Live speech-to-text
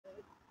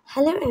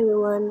Hello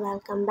everyone,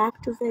 welcome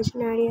back to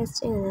Fashion Ideas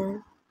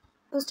channel.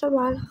 First of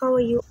all, how are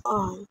you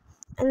all?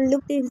 And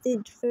look at the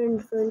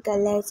different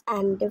colors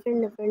and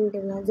different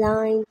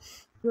design,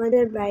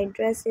 mother bride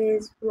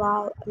dresses.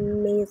 Wow,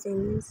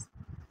 amazing!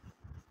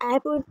 I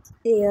put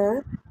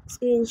there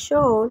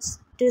screenshots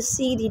to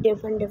see the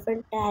different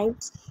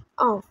types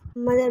of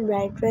mother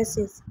bride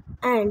dresses,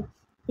 and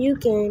you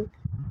can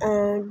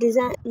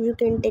design. You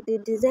can take the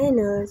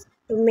designers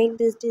to make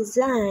this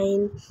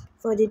design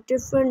for the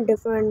different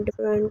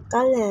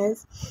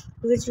colors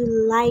which you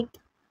like.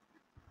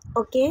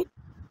 Okay,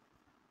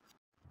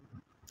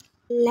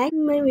 like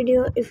my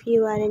video if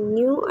you are a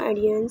new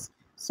audience.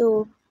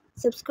 So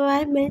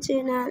subscribe my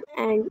channel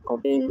and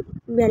open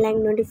bell like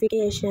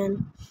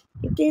notification.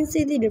 You can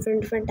see the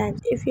different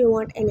types. If you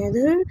want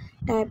another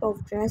type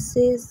of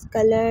dresses,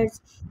 colors,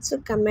 so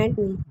comment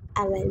me.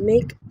 I will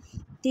make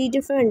the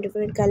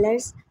different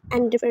colors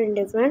and different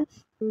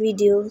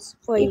videos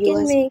for you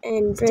can make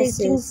and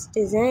stitching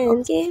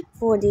designs, okay,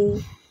 for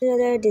the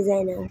other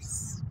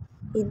designers.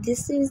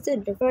 This is the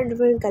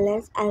different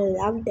colors. I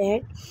love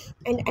that,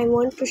 and I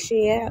want to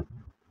share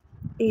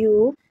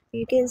you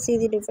can see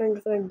the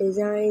different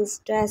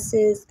designs,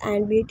 dresses,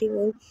 and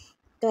beautiful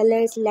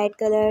colors, light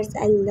colors.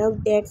 I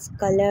love that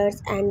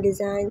colors and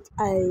designs.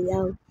 I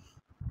love.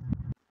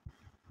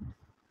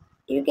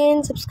 You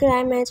can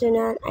subscribe my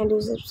channel and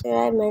to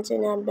subscribe my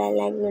channel bell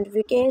like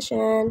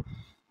notification.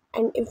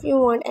 And if you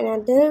want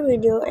another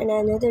video and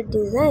another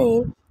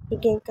design, you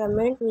can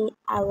comment me.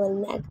 I will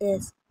make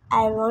this.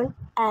 I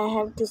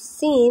have to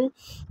see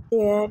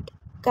that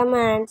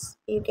comments.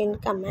 You can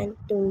comment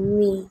to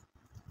me.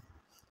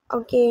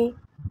 Okay.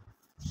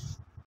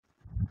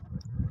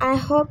 I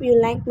hope you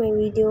like my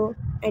video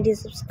and you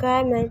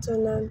subscribe my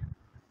channel.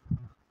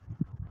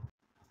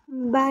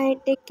 Bye.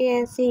 Take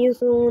care. See you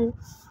soon.